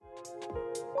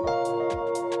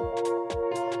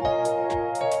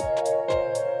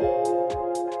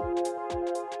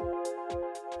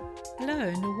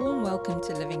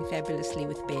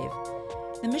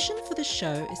this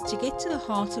show is to get to the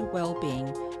heart of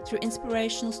well-being through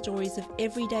inspirational stories of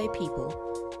everyday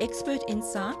people, expert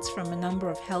insights from a number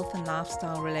of health and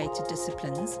lifestyle-related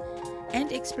disciplines,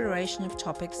 and exploration of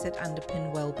topics that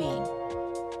underpin well-being.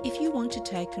 If you want to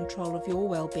take control of your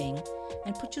well-being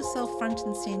and put yourself front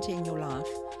and center in your life,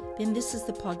 then this is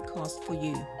the podcast for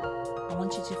you. I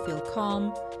want you to feel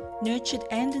calm, nurtured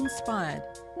and inspired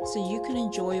so you can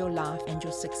enjoy your life and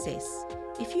your success.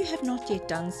 If you have not yet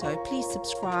done so, please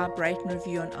subscribe, rate and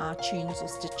review on iTunes or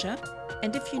Stitcher.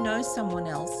 And if you know someone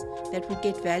else that would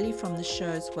get value from the show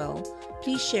as well,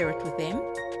 please share it with them.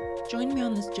 Join me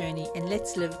on this journey and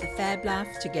let's live the fab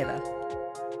life together.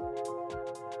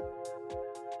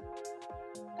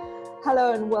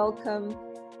 Hello and welcome.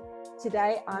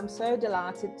 Today I'm so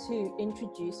delighted to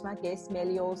introduce my guest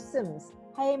Melior Sims.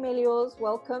 Hey Melior,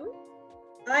 welcome.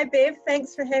 Hi Bev,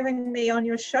 thanks for having me on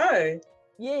your show.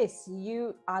 Yes,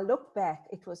 I look back,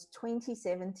 it was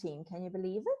 2017. Can you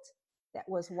believe it? That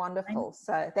was wonderful.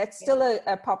 So that's still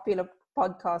a popular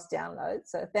podcast download.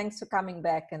 So thanks for coming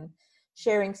back and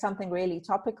sharing something really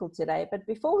topical today. But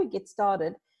before we get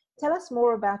started, tell us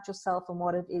more about yourself and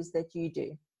what it is that you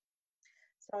do.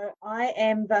 So I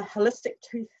am the Holistic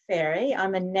Tooth Fairy.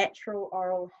 I'm a natural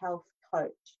oral health coach.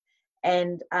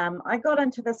 And I got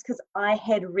into this because I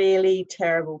had really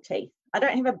terrible teeth. I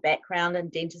don't have a background in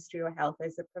dentistry or health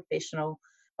as a professional.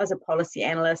 I was a policy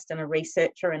analyst and a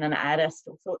researcher and an artist,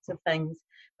 all sorts of things.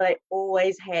 But I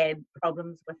always had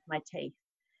problems with my teeth.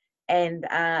 And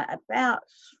about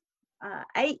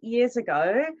 8 years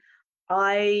ago,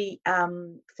 I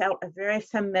felt a very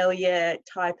familiar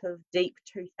type of deep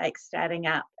toothache starting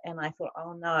up. And I thought,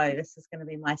 oh no, this is going to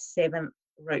be my 7th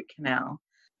root canal.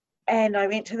 And I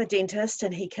went to the dentist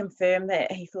and he confirmed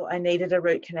that he thought I needed a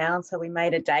root canal. So we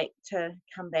made a date to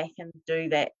come back and do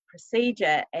that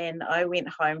procedure. And I went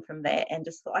home from that and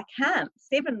just thought, I can't.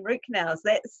 7 root canals,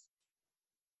 that's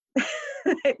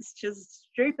just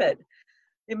stupid.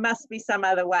 There must be some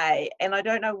other way. And I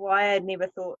don't know why I'd never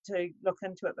thought to look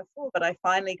into it before, but I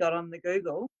finally got on the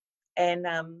Google and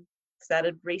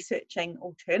started researching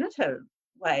alternative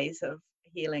ways of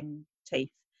healing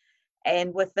teeth.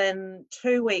 And within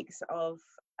 2 weeks of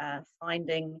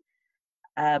finding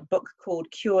a book called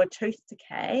Cure Tooth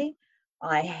Decay,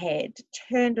 I had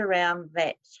turned around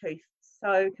that tooth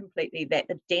so completely that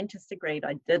the dentist agreed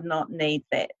I did not need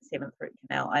that 7th root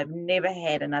canal. I've never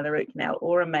had another root canal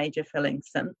or a major filling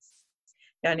since.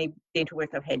 The only dental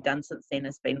work I've had done since then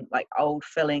has been like old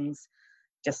fillings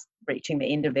just reaching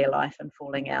the end of their life and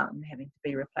falling out and having to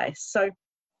be replaced. So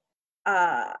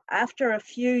after a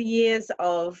few years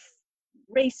of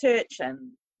research and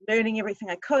learning everything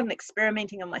I could and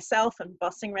experimenting on myself and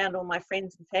bossing around all my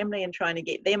friends and family and trying to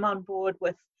get them on board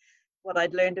with what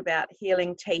I'd learned about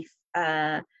healing teeth,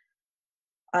 I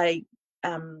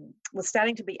was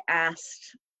starting to be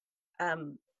asked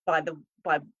by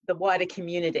the wider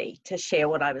community to share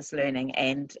what I was learning,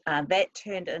 and that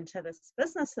turned into this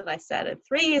business that I started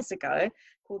 3 years ago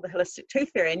called the Holistic Tooth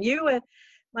Fairy. And you were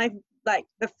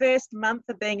the first month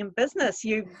of being in business,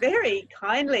 you very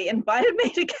kindly invited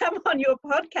me to come on your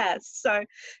podcast. So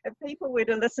if people were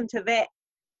to listen to that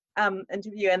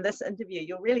interview and this interview,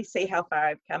 you'll really see how far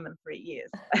I've come in 3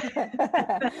 years.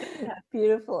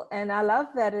 Beautiful. And I love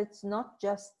that it's not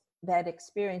just that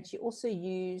experience. You also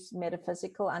use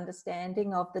metaphysical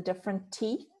understanding of the different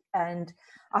teeth. And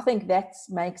I think that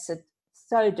makes it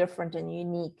so different and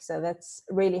unique. So that's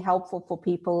really helpful for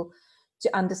people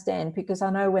to understand, because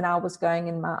I know when I was going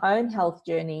in my own health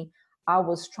journey, I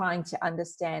was trying to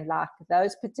understand like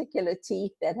those particular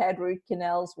teeth that had root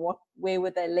canals, where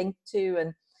were they linked to,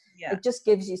 and it just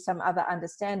gives you some other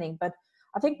understanding. But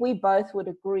I think we both would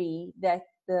agree that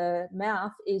the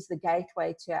mouth is the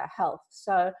gateway to our health.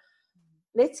 So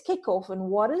let's kick off. And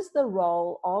what is the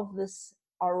role of this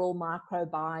oral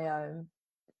microbiome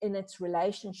in its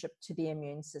relationship to the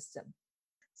immune system?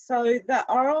 So the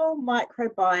oral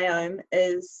microbiome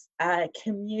is a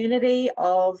community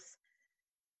of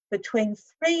between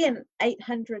 300 and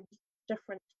 800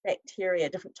 different bacteria,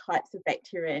 different types of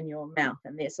bacteria in your mouth.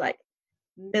 And there's like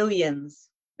millions,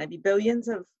 maybe billions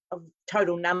of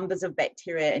total numbers of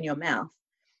bacteria in your mouth.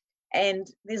 And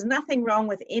there's nothing wrong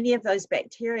with any of those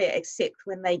bacteria except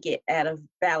when they get out of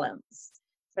balance.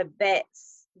 So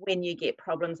that's when you get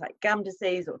problems like gum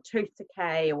disease or tooth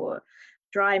decay or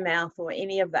dry mouth or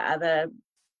any of the other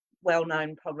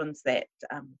well-known problems that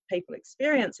people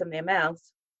experience in their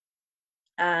mouths.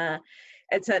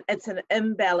 It's an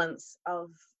imbalance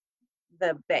of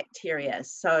the bacteria.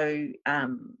 So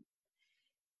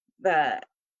the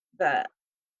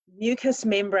mucous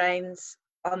membranes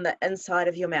on the inside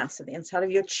of your mouth, so the inside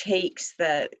of your cheeks,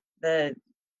 the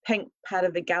pink part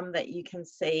of the gum that you can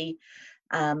see,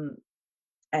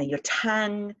 your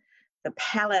tongue, the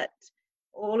palate,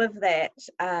 all of that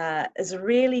is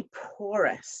really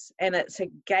porous, and it's a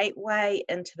gateway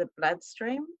into the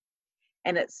bloodstream,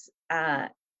 and it's a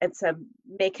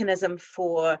mechanism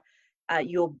for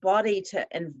your body to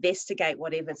investigate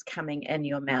whatever's coming in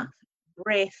your mouth.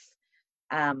 Breath,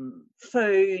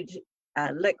 food,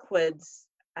 liquids,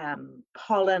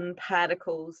 pollen,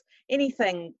 particles,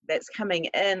 anything that's coming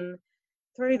in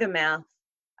through the mouth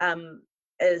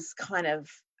is kind of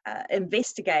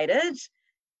investigated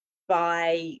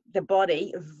by the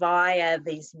body via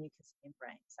these mucous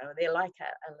membranes. So they're like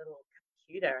a little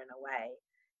computer in a way,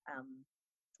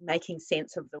 making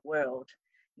sense of the world.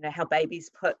 You know how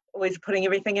babies always putting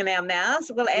everything in our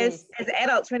mouths. Well, as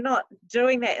adults, we're not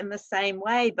doing that in the same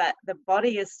way, but the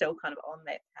body is still kind of on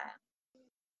that path.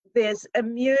 There's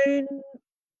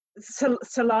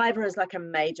saliva is like a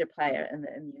major player in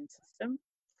the immune system.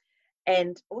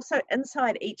 And also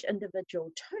inside each individual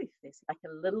tooth, there's like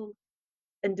a little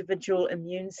individual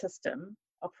immune system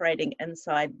operating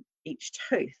inside each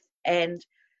tooth. And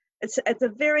it's a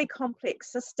very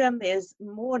complex system. There's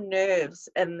more nerves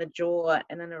in the jaw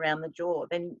and in around the jaw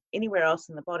than anywhere else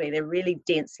in the body. They're really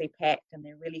densely packed and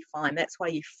they're really fine. That's why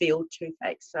you feel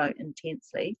toothache so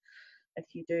intensely if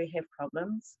you do have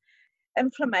problems.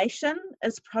 Inflammation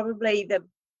is probably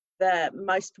the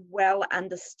most well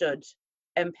understood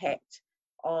impact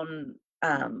on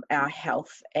our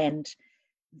health, and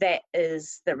that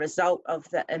is the result of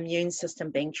the immune system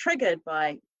being triggered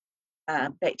by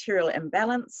bacterial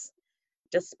imbalance,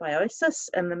 dysbiosis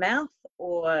in the mouth,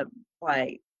 or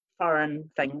by foreign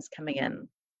things coming in.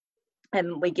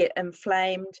 And we get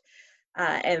inflamed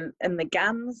in the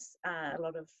gums. A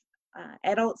lot of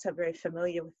adults are very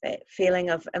familiar with that feeling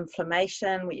of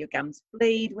inflammation, where your gums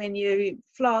bleed when you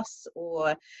floss,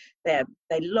 or they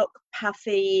look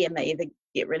puffy and they either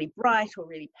get really bright or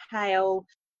really pale.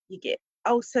 You get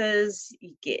ulcers,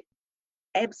 you get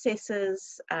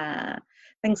abscesses,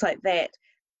 things like that.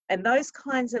 And those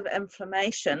kinds of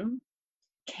inflammation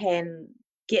can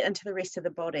get into the rest of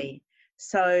the body.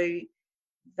 So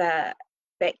the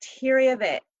bacteria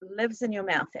that lives in your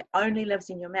mouth, that only lives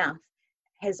in your mouth,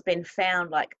 has been found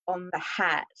like on the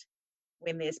heart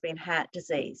when there's been heart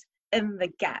disease, in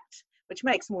the gut, which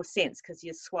makes more sense because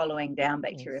you're swallowing down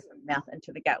bacteria from the mouth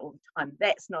into the gut all the time.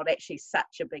 That's not actually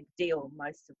such a big deal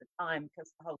most of the time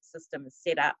because the whole system is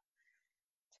set up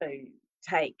to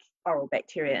take oral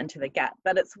bacteria into the gut.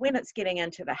 But it's when it's getting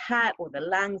into the heart or the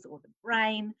lungs or the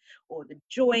brain or the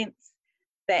joints,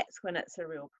 that's when it's a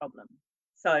real problem.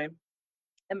 So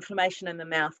inflammation in the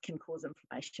mouth can cause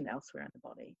inflammation elsewhere in the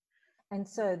body. And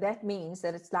so that means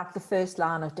that it's like the first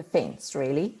line of defense,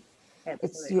 really.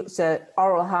 Absolutely. So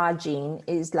oral hygiene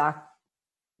is like,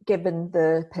 given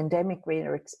the pandemic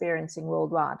we're experiencing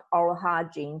worldwide, oral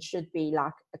hygiene should be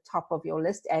like a top of your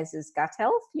list, as is gut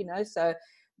health, so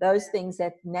those things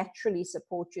that naturally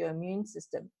support your immune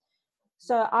system.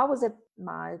 So I was at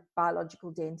my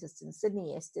biological dentist in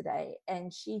Sydney yesterday,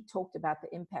 and she talked about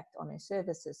the impact on her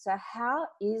services. So how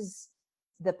is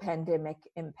the pandemic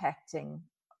impacting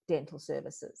dental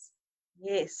services?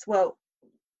 Yes, well,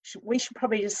 we should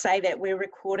probably just say that we're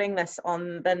recording this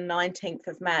on the 19th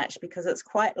of March because it's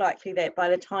quite likely that by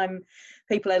the time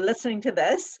people are listening to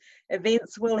this,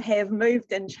 events will have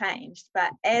moved and changed.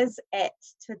 But as at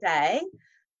today,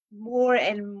 more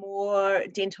and more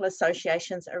dental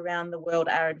associations around the world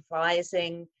are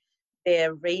advising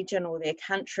their region or their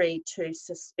country to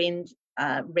suspend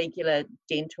regular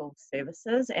dental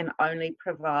services and only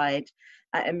provide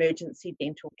emergency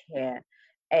dental care.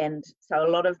 And so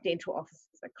a lot of dental offices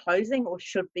are closing or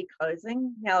should be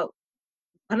closing. Now,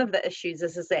 one of the issues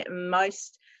is that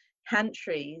most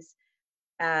countries,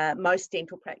 most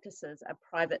dental practices are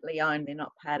privately owned. They're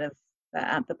not part of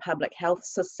the public health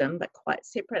system, but quite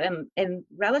separate and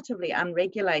relatively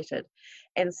unregulated.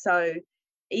 And so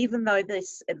even though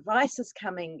this advice is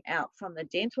coming out from the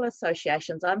dental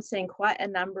associations, I'm seeing quite a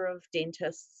number of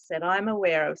dentists that I'm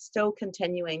aware of still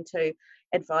continuing to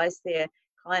advise their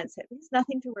clients that there's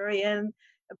nothing to worry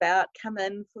about, come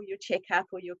in for your checkup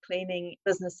or your cleaning,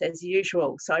 business as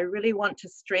usual. So I really want to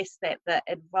stress that the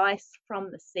advice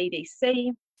from the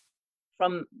CDC,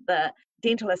 from the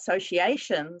dental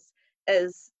associations,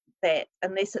 is that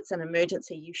unless it's an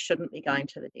emergency, you shouldn't be going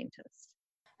to the dentist.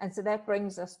 And so that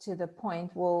brings us to the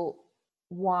point, well,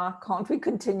 why can't we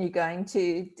continue going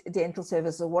to dental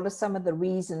services? What are some of the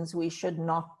reasons we should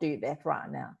not do that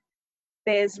right now?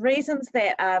 There's reasons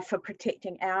that are for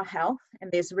protecting our health,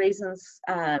 and there's reasons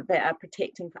that are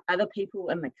protecting for other people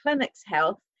in the clinic's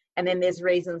health, and then there's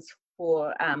reasons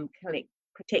for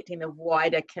protecting the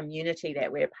wider community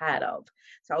that we're part of.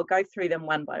 So I'll go through them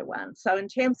one by one. So in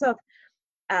terms of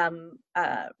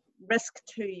risk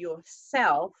to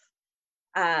yourself,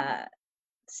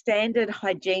 standard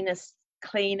hygienist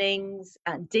cleanings,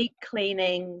 deep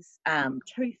cleanings,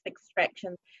 tooth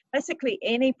extractions, basically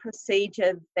any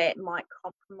procedure that might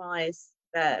compromise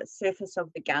the surface of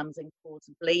the gums and cause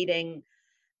bleeding,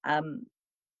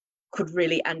 could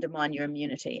really undermine your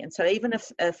immunity. And so even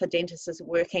if a dentist is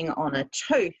working on a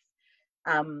tooth,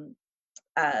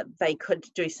 they could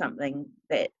do something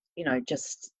that,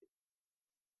 just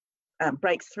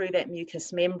breaks through that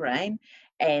mucous membrane,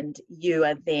 and you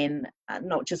are then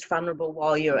not just vulnerable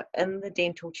while you're in the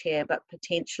dental chair, but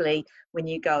potentially when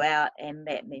you go out and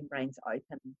that membrane's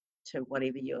open to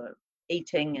whatever you're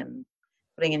eating and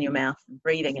putting in your mouth and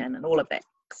breathing in and all of that.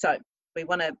 So we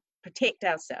want to protect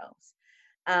ourselves.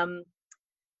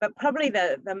 But probably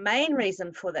the main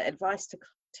reason for the advice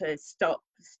to stop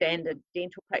standard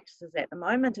dental practices at the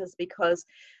moment is because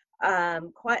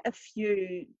quite a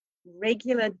few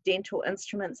regular dental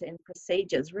instruments and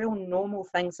procedures, real normal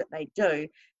things that they do,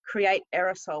 create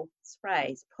aerosol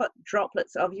sprays, put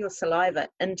droplets of your saliva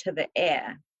into the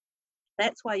air.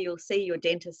 That's why you'll see your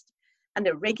dentist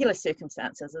under regular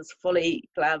circumstances is fully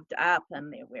gloved up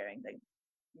and they're wearing the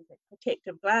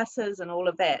protective glasses and all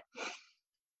of that.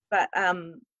 But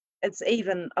it's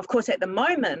even, of course, at the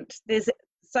moment, there's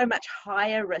so much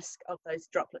higher risk of those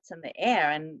droplets in the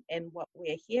air, and what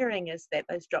we're hearing is that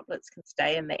those droplets can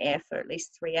stay in the air for at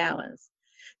least 3 hours.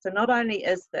 So not only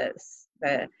is the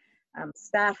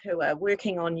staff who are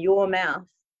working on your mouth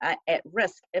at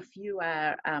risk if you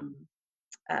are,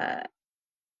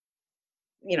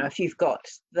 if you've got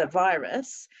the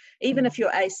virus, even if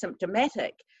you're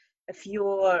asymptomatic, if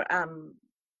you're,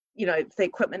 the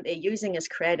equipment they're using is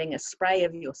creating a spray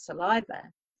of your saliva,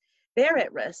 they're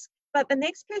at risk. But the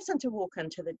next person to walk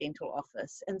into the dental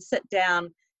office and sit down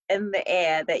in the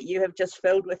air that you have just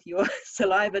filled with your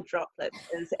saliva droplets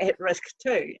is at risk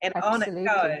too. And Absolutely. On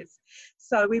it goes.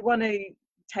 So we want to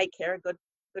take good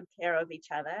care of each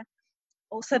other.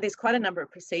 Also, there's quite a number of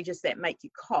procedures that make you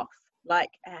cough,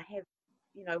 like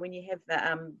when you have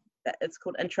it's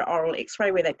called intraoral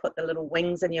x-ray, where they put the little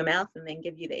wings in your mouth and then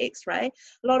give you the x-ray.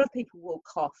 A lot of people will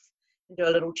cough and do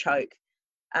a little choke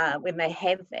when they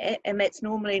have that, and that's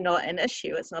normally not an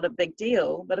issue. It's not a big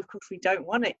deal, but of course we don't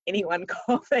want anyone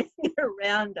coughing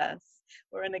around us.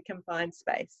 We're in a confined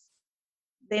space.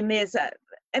 Then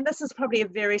and this is probably a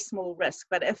very small risk,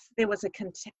 but if there was a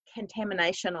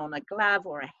contamination on a glove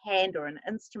or a hand or an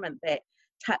instrument that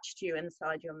touched you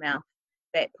inside your mouth,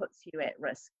 that puts you at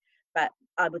risk. But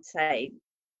I would say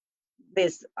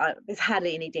there's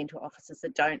hardly any dental offices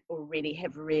that don't already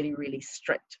have really, really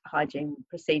strict hygiene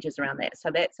procedures around that.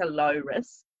 So that's a low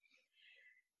risk.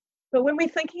 But when we're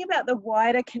thinking about the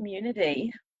wider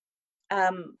community,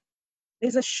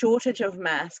 there's a shortage of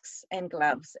masks and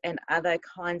gloves and other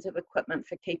kinds of equipment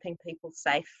for keeping people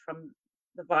safe from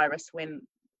the virus when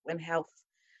health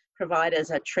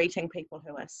providers are treating people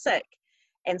who are sick.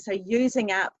 And so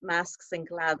using up masks and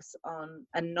gloves on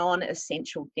a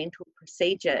non-essential dental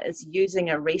procedure is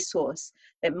using a resource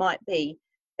that might be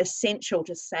essential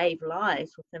to save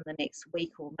lives within the next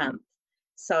week or month.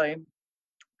 So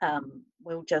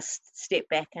we'll just step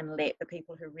back and let the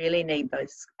people who really need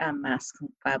those masks and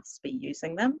gloves be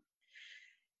using them.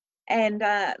 And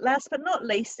last but not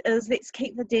least is let's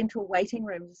keep the dental waiting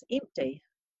rooms empty.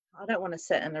 I don't want to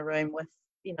sit in a room with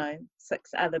 6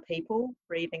 other people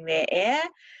breathing their air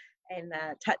and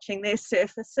touching their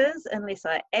surfaces unless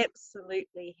I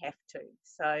absolutely have to.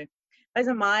 So those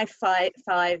are my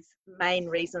five main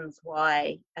reasons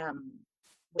why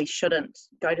we shouldn't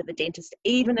go to the dentist.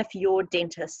 Even if your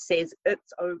dentist says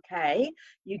it's okay,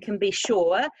 you can be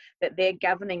sure that their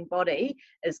governing body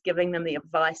is giving them the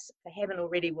advice. If they haven't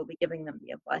already, will be giving them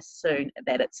the advice soon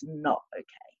that it's not okay.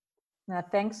 Now,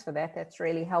 thanks for that. That's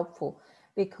really helpful,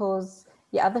 because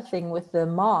the other thing with the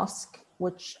mask,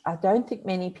 which I don't think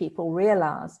many people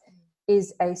realize,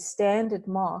 is a standard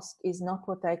mask is not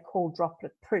what they call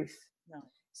droplet proof. No.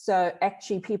 So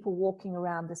actually people walking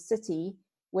around the city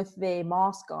with their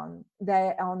mask on,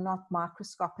 they are not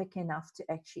microscopic enough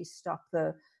to actually stop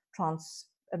the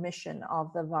transmission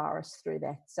of the virus through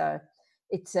that. So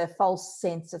it's a false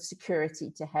sense of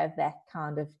security to have that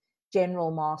kind of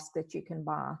general mask that you can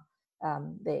buy.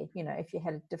 There, if you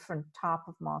had a different type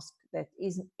of mask that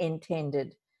isn't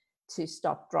intended to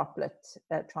stop droplet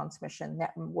transmission,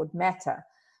 that would matter.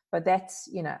 But that's,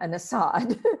 an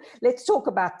aside. Let's talk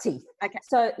about teeth. Okay.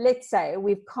 So let's say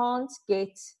we can't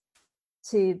get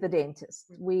to the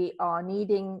dentist. We are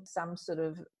needing some sort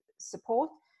of support,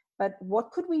 But what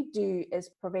could we do as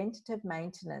preventative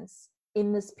maintenance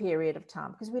in this period of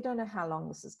time? Because we don't know how long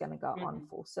this is going to go on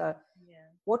for. So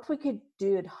what we could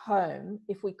do at home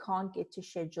if we can't get to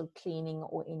scheduled cleaning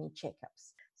or any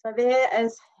checkups? So there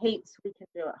is heaps we can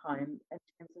do at home in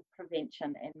terms of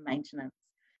prevention and maintenance.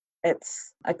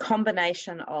 It's a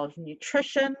combination of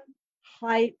nutrition,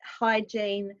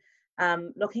 hygiene,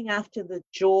 looking after the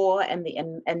jaw and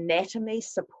the anatomy,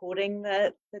 supporting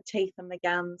the teeth and the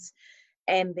gums,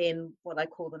 and then what I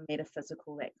call the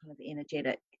metaphysical, that kind of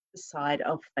energetic side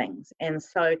of things. And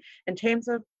so in terms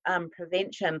of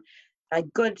prevention, a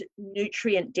good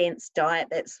nutrient-dense diet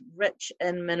that's rich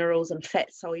in minerals and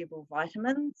fat-soluble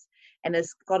vitamins and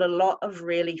has got a lot of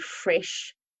really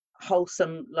fresh,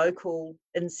 wholesome, local,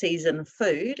 in-season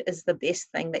food is the best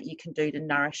thing that you can do to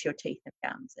nourish your teeth and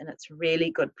gums, and it's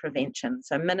really good prevention.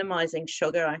 So minimizing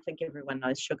sugar, I think everyone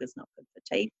knows sugar's not good for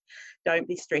teeth. Don't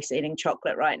be stress eating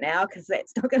chocolate right now, because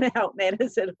that's not going to help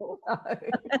matters at all. No.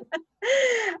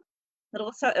 But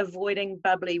also avoiding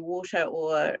bubbly water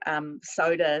or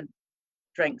soda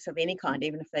drinks of any kind,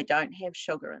 even if they don't have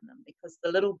sugar in them, because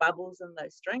the little bubbles in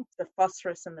those drinks, the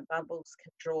phosphorus in the bubbles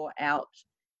can draw out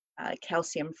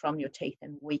calcium from your teeth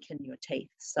and weaken your teeth.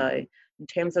 So in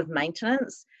terms of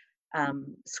maintenance,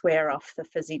 swear off the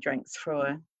fizzy drinks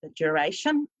for the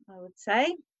duration, I would say,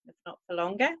 if not for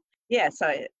longer. Yeah,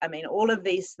 so I mean, all of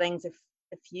these things, if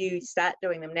you start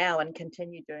doing them now and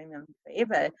continue doing them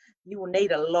forever, you will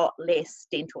need a lot less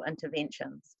dental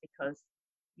interventions because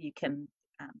you can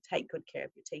take good care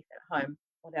of your teeth at home.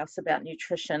 What else about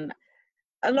nutrition?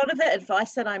 A lot of the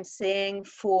advice that I'm seeing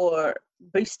for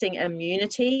boosting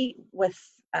immunity with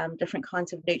different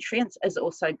kinds of nutrients is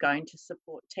also going to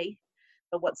support teeth.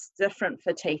 But what's different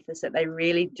for teeth is that they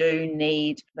really do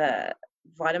need the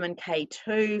vitamin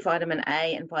K2, vitamin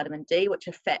A, and vitamin D, which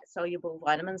are fat-soluble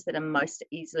vitamins that are most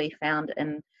easily found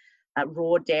in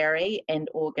raw dairy and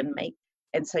organ meat.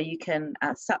 And so you can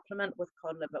supplement with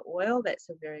cod liver oil. That's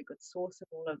a very good source of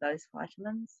all of those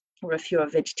vitamins. Or if you're a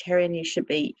vegetarian, you should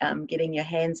be getting your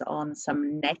hands on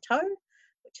some natto,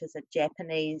 which is a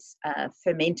Japanese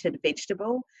fermented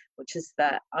vegetable, which is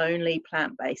the only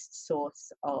plant-based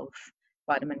source of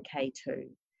vitamin K2.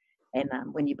 And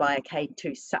when you buy a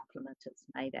K2 supplement, it's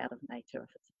made out of natto if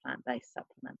it's a plant-based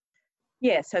supplement.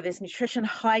 Yeah, so there's nutrition,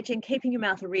 hygiene, keeping your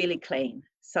mouth really clean.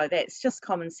 So that's just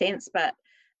common sense, but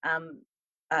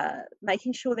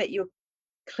making sure that you're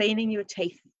cleaning your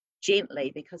teeth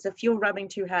gently, because if you're rubbing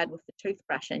too hard with the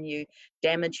toothbrush and you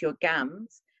damage your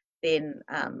gums, then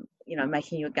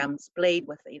making your gums bleed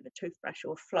with either toothbrush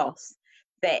or floss,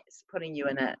 that's putting you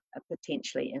in a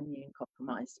potentially immune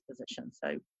compromised position.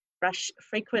 So brush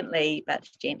frequently but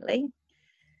gently.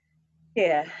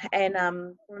 Yeah, and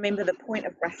remember, the point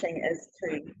of brushing is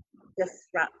to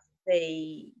disrupt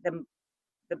the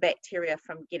bacteria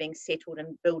from getting settled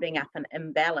and building up an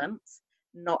imbalance,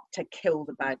 not to kill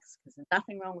the bugs, because there's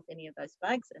nothing wrong with any of those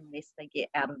bugs unless they get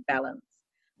out of balance.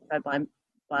 So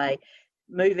by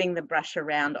moving the brush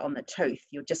around on the tooth,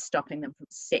 you're just stopping them from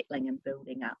settling and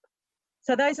building up.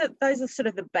 So those are sort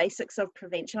of the basics of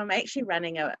prevention. I'm actually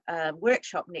running a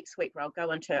workshop next week where I'll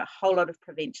go into a whole lot of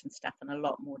prevention stuff in a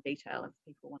lot more detail if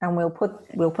people want. And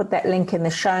we'll put that link in the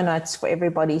show notes for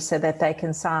everybody so that they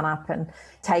can sign up and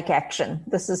take action.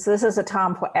 This is a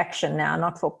time for action now,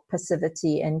 not for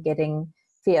passivity and getting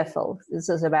fearful. This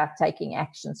is about taking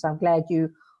action. So I'm glad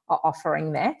you are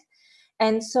offering that.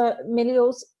 And so,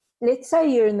 Meliors, let's say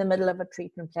you're in the middle of a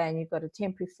treatment plan, you've got a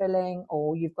temporary filling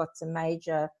or you've got some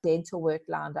major dental work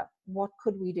lined up. What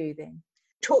could we do then?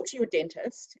 Talk to your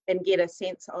dentist and get a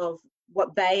sense of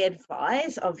what they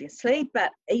advise, obviously,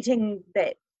 but eating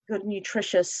that good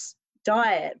nutritious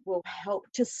diet will help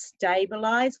to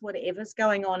stabilize whatever's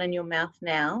going on in your mouth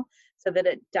now so that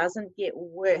it doesn't get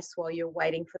worse while you're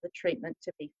waiting for the treatment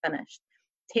to be finished.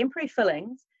 Temporary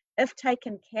fillings, if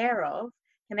taken care of,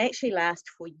 can actually last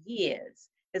for years.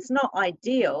 It's not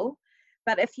ideal,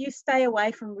 but if you stay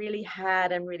away from really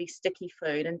hard and really sticky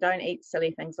food and don't eat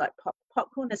silly things like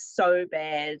popcorn is so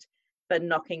bad for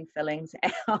knocking fillings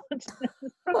out.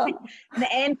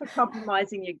 And for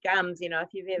compromising your gums, if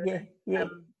you've ever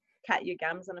cut your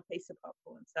gums on a piece of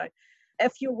popcorn. So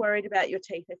if you're worried about your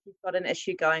teeth, if you've got an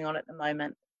issue going on at the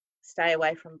moment, stay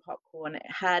away from popcorn,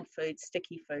 hard food,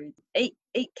 sticky food. Eat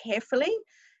carefully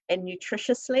and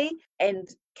nutritiously, and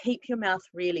keep your mouth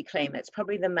really clean. That's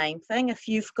probably the main thing. If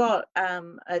you've got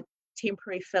a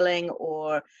temporary filling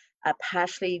or a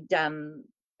partially done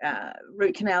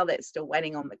root canal that's still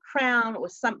waiting on the crown or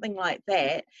something like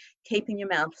that, keeping your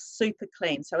mouth super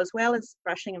clean. So as well as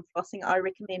brushing and flossing, I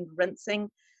recommend rinsing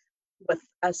with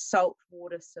a salt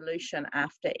water solution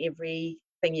after everything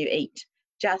you eat,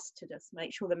 just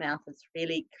make sure the mouth is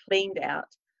really cleaned out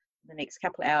the next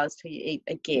couple of hours till you eat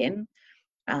again.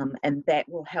 And that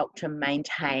will help to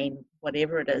maintain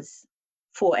whatever it is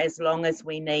for as long as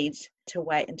we need to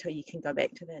wait until you can go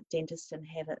back to the dentist and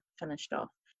have it finished off.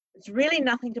 It's really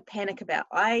nothing to panic about.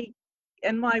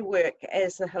 In my work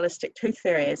as a holistic tooth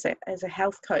fairy, as a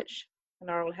health coach, an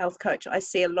oral health coach, I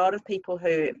see a lot of people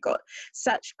who have got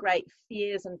such great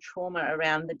fears and trauma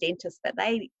around the dentist that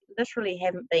they literally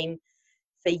haven't been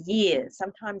for years,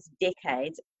 sometimes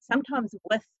decades, sometimes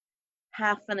with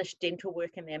half-finished dental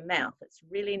work in their mouth. It's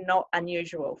really not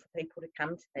unusual for people to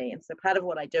come to me. And so part of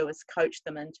what I do is coach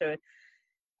them into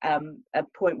a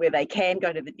point where they can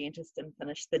go to the dentist and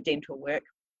finish the dental work.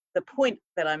 The point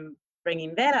that I'm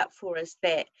bringing that up for is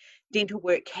that dental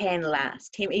work can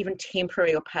last. Even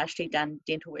temporary or partially done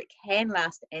dental work can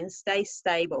last and stay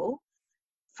stable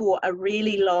for a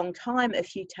really long time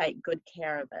if you take good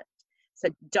care of it. So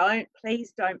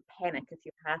please don't panic if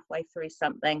you're halfway through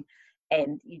something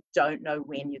and you don't know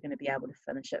when you're going to be able to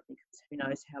finish it, because who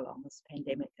knows how long this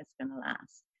pandemic is going to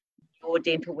last. Your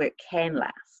dental work can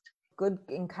last. Good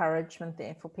encouragement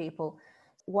there for people.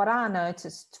 What I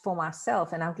noticed for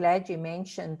myself, and I'm glad you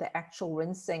mentioned the actual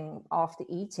rinsing after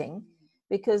eating,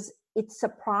 because it's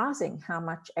surprising how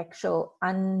much actual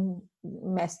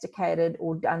unmasticated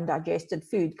or undigested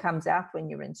food comes out when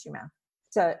you rinse your mouth.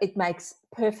 So it makes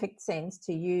perfect sense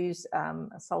to use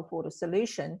a saltwater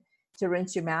solution to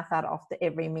rinse your mouth out after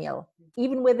every meal,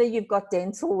 even whether you've got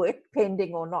dental work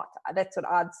pending or not. That's what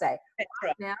I'd say. That's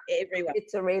right. Now, Everyone.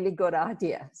 it's a really good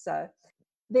idea. So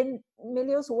then,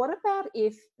 Milios, what about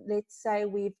if, let's say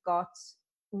we've got,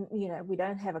 we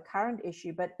don't have a current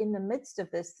issue, but in the midst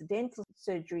of this, the dental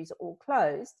surgeries are all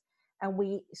closed and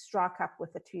we strike up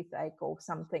with a toothache or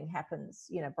something happens,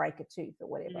 break a tooth or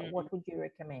whatever. What would you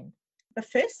recommend? The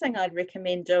first thing I'd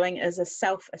recommend doing is a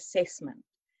self-assessment.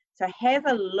 So have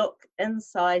a look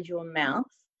inside your mouth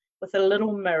with a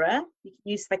little mirror. You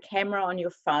can use the camera on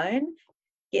your phone,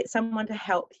 get someone to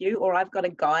help you, or I've got a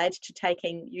guide to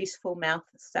taking useful mouth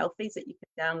selfies that you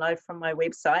can download from my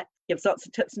website. Gives lots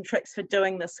of tips and tricks for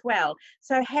doing this well.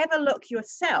 So have a look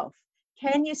yourself.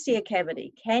 Can you see a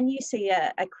cavity? Can you see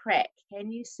a crack? Can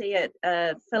you see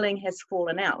a filling has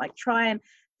fallen out? Like, try and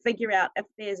figure out if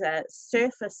there's a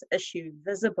surface issue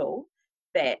visible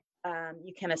that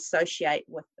you can associate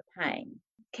with the pain.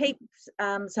 Keep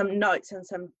some notes and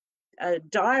some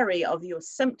diary of your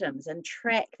symptoms and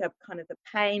track the kind of the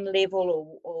pain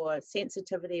level or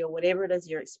sensitivity or whatever it is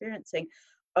you're experiencing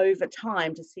over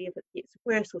time to see if it gets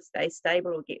worse or stays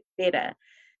stable or get better.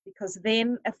 Because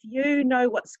then if you know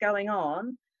what's going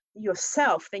on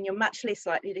yourself, then you're much less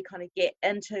likely to kind of get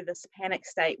into this panic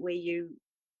state where you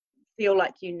feel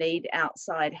like you need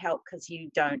outside help because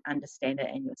you don't understand it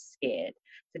and you're scared.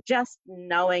 So just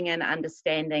knowing and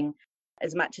understanding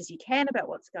as much as you can about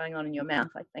what's going on in your mouth,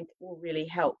 I think will really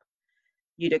help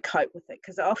you to cope with it.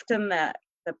 Because often the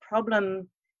problem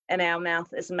in our mouth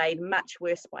is made much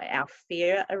worse by our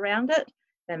fear around it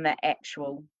than the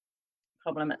actual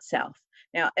problem itself.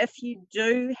 Now, if you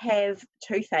do have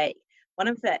toothache, one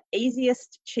of the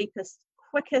easiest, cheapest,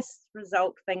 quickest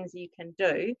result things you can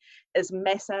do is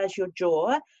massage your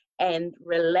jaw and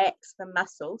relax the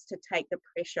muscles to take the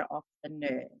pressure off the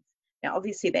nerve. Now,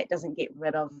 obviously, that doesn't get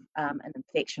rid of an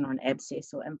infection or an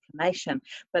abscess or inflammation,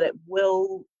 but it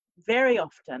will very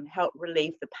often help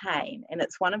relieve the pain. And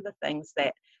it's one of the things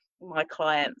that my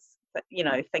clients,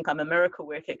 think I'm a miracle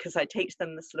worker because I teach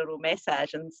them this little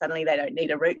massage and suddenly they don't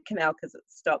need a root canal because it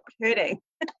stopped hurting.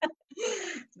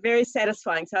 It's very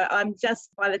satisfying. So I'm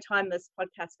just, by the time this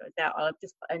podcast goes out, I'll have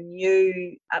just put a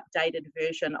new updated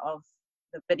version of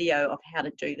the video of how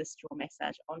to do this jaw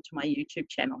massage onto my YouTube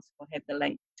channel. So I'll have the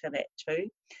link to that too.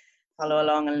 Follow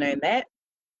along and learn that.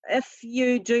 If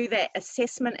you do that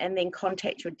assessment and then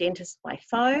contact your dentist by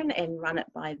phone and run it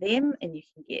by them, and you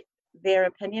can get their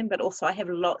opinion, but also I have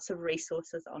lots of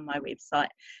resources on my website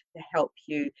to help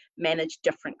you manage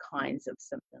different kinds of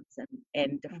symptoms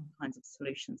and different kinds of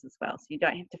solutions as well. So you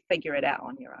don't have to figure it out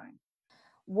on your own.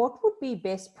 What would be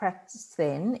best practice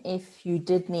then if you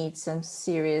did need some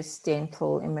serious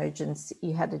dental emergency,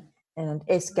 you had it and it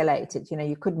escalated,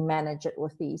 you couldn't manage it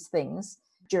with these things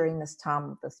during this time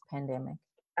of this pandemic?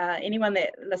 Anyone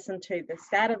that listened to the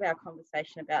start of our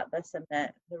conversation about this and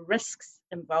the risks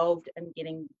involved in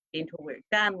getting dental work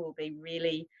done will be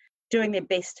really doing their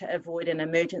best to avoid an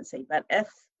emergency. But if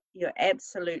you're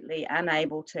absolutely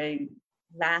unable to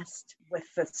last with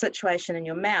the situation in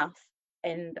your mouth,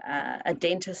 and a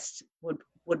dentist would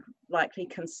likely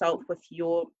consult with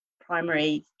your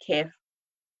primary care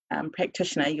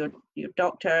practitioner, your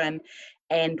doctor,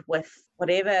 and with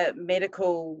whatever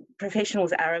medical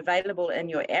professionals are available in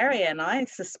your area, and I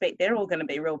suspect they're all going to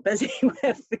be real busy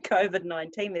with the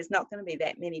COVID-19. There's not going to be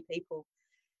that many people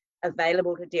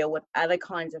available to deal with other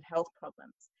kinds of health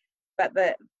problems. But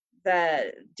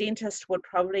the dentist would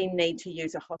probably need to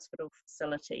use a hospital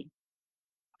facility,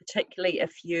 particularly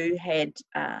if you had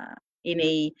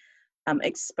any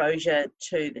exposure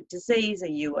to the disease, or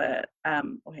you were,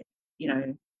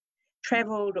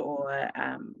 travelled, or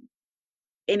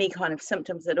any kind of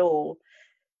symptoms at all.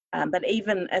 But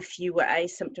even if you were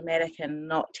asymptomatic and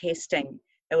not testing,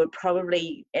 it would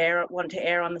probably want to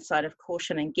err on the side of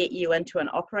caution and get you into an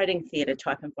operating theatre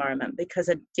type environment, because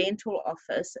a dental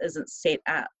office isn't set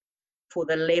up for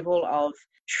the level of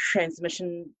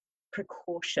transmission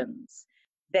precautions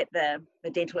that the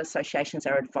dental associations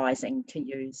are advising to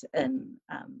use in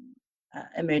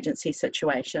emergency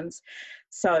situations.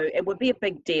 So it would be a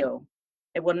big deal.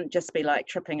 It wouldn't just be like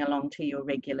tripping along to your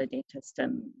regular dentist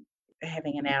and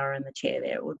having an hour in the chair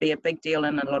there. It would be a big deal,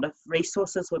 and a lot of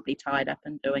resources would be tied up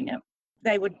in doing it.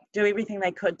 They would do everything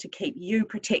they could to keep you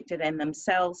protected and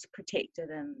themselves protected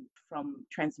and from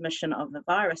transmission of the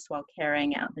virus while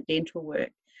carrying out the dental work.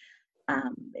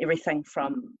 Everything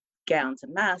from gowns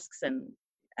and masks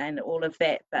and all of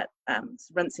that, but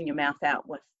rinsing your mouth out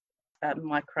with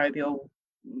microbial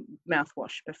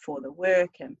mouthwash before the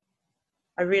work. And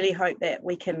I really hope that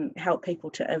we can help people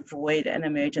to avoid an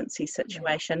emergency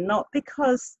situation, not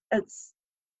because it's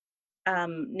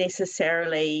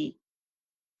necessarily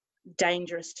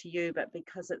dangerous to you, but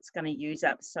because it's going to use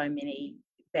up so many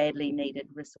badly needed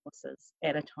resources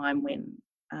at a time when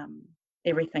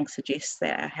everything suggests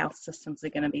that our health systems are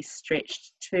going to be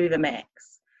stretched to the max.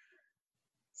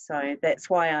 So that's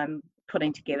why I'm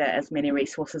putting together as many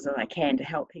resources as I can to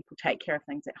help people take care of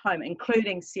things at home,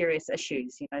 including serious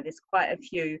issues. There's quite a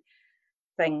few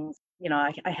things.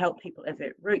 I help people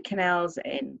avert root canals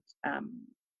and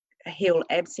heal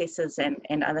abscesses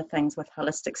and other things with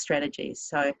holistic strategies.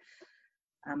 So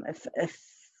if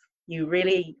you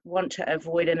really want to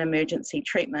avoid an emergency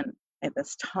treatment at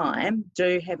this time,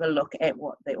 do have a look at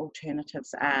what the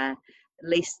alternatives are, at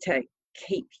least to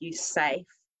keep you safe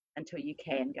until you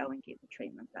can go and get the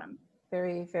treatment done.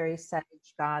 Very, very sage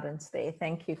guidance there.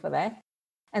 Thank you for that.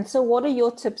 And so what are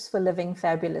your tips for living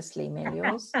fabulously,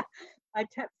 Meliors? My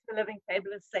tips for living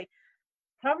fabulously.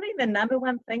 Probably the number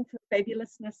one thing for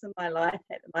fabulousness in my life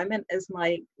at the moment is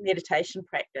my meditation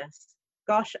practice.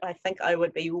 Gosh, I think I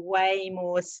would be way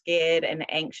more scared and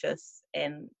anxious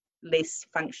and less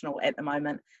functional at the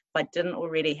moment if I didn't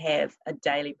already have a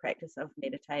daily practice of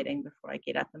meditating before I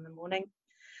get up in the morning.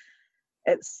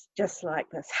 It's just like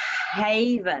this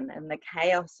haven in the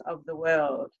chaos of the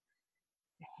world.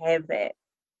 Have that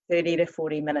 30 to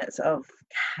 40 minutes of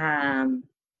calm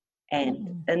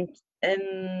and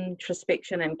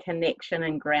introspection and connection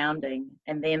and grounding,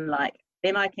 and then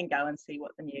I can go and see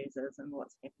what the news is and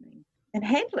what's happening and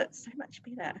handle it so much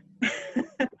better.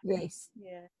 Yes.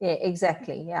 Yeah,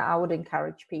 exactly. Yeah, I would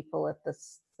encourage people at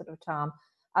this sort of time.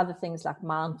 Other things like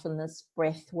mindfulness,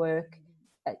 breath work,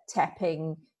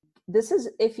 tapping. This is,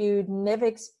 if you've never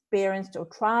experienced or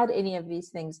tried any of these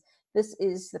things, this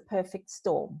is the perfect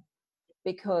storm,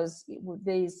 because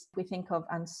we think of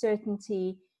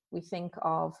uncertainty, we think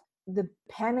of the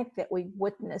panic that we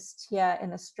witnessed here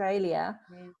in Australia,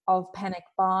 of panic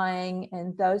buying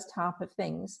and those type of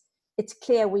things. It's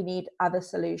clear we need other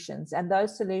solutions, and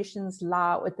those solutions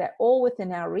they're all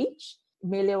within our reach.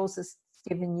 Meliors has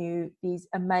given you these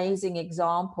amazing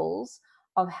examples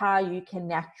of how you can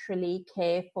naturally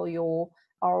care for your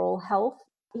oral health.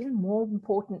 Even more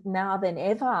important now than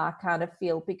ever, I kind of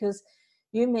feel, because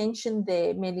you mentioned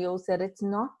there, Meliors, that it's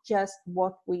not just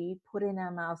what we put in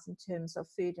our mouths in terms of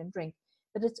food and drink,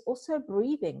 but it's also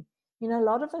breathing. A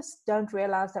lot of us don't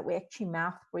realize that we actually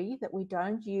mouth breathe, that we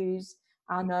don't use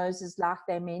our noses like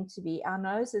they're meant to be. Our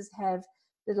noses have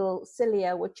little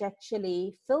cilia which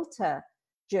actually filter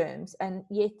germs, and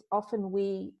yet often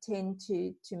we tend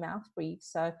to mouth breathe.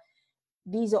 So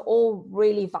these are all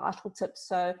really vital tips.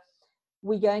 So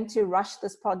we're going to rush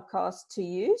this podcast to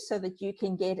you so that you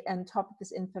can get on top of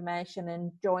this information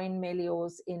and join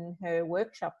Meliors in her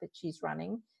workshop that she's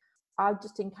running. I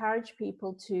just encourage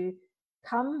people to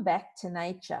come back to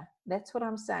nature. That's what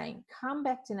I'm saying. Come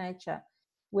back to nature.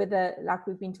 Whether, like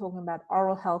we've been talking about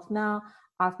oral health now,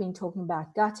 I've been talking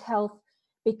about gut health,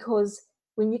 because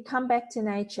when you come back to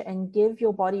nature and give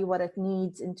your body what it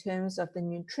needs in terms of the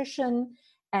nutrition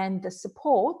and the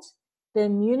support, the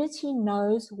immunity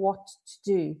knows what to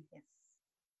do. Yes.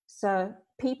 So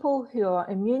people who are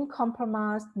immune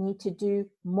compromised need to do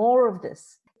more of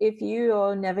this. if you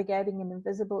are navigating an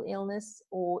invisible illness,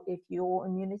 or if your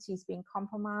immunity is being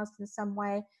compromised in some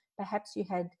way, perhaps you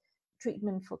had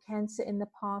treatment for cancer in the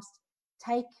past,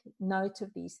 take note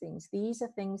of these things. These are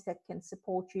things that can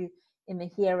support you in the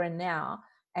here and now,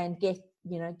 and get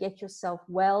yourself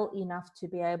well enough to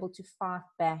be able to fight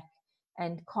back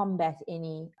and combat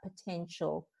any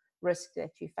potential risk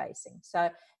that you're facing. So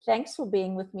thanks for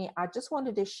being with me. I just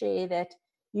wanted to share that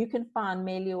you can find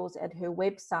Meliors at her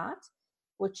website,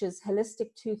 which is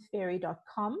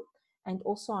holistictoothfairy.com, and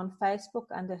also on Facebook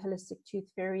under Holistic Tooth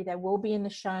Fairy. They will be in the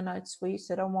show notes for you,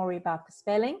 so don't worry about the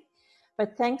spelling.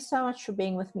 But thanks so much for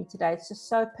being with me today. It's just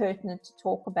so pertinent to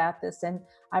talk about this, and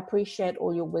I appreciate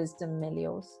all your wisdom,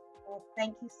 Meliors. Well,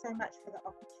 thank you so much for the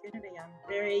opportunity. I'm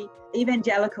very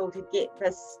evangelical to get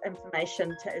this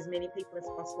information to as many people as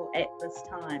possible at this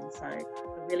time. So I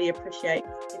really appreciate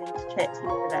getting to chat to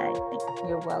you today. Thank you.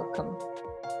 You're welcome.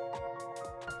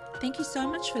 Thank you so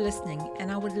much for listening,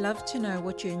 and I would love to know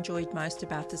what you enjoyed most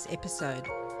about this episode.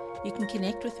 You can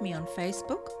connect with me on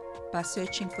Facebook by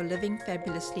searching for Living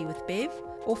Fabulously with Bev,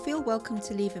 or feel welcome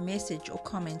to leave a message or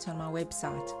comment on my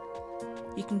website.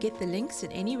 You can get the links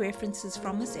and any references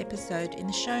from this episode in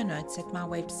the show notes at my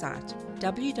website,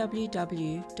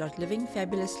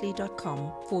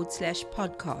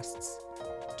 www.livingfabulously.com/podcasts.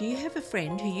 Do you have a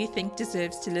friend who you think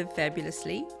deserves to live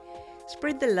fabulously?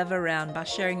 Spread the love around by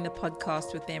sharing the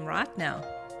podcast with them right now.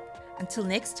 Until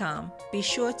next time, be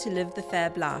sure to live the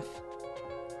fab life.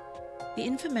 The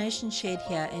information shared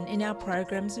here and in our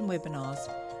programs and webinars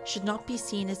should not be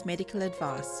seen as medical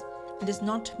advice and is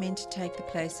not meant to take the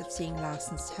place of seeing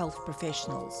licensed health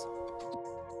professionals.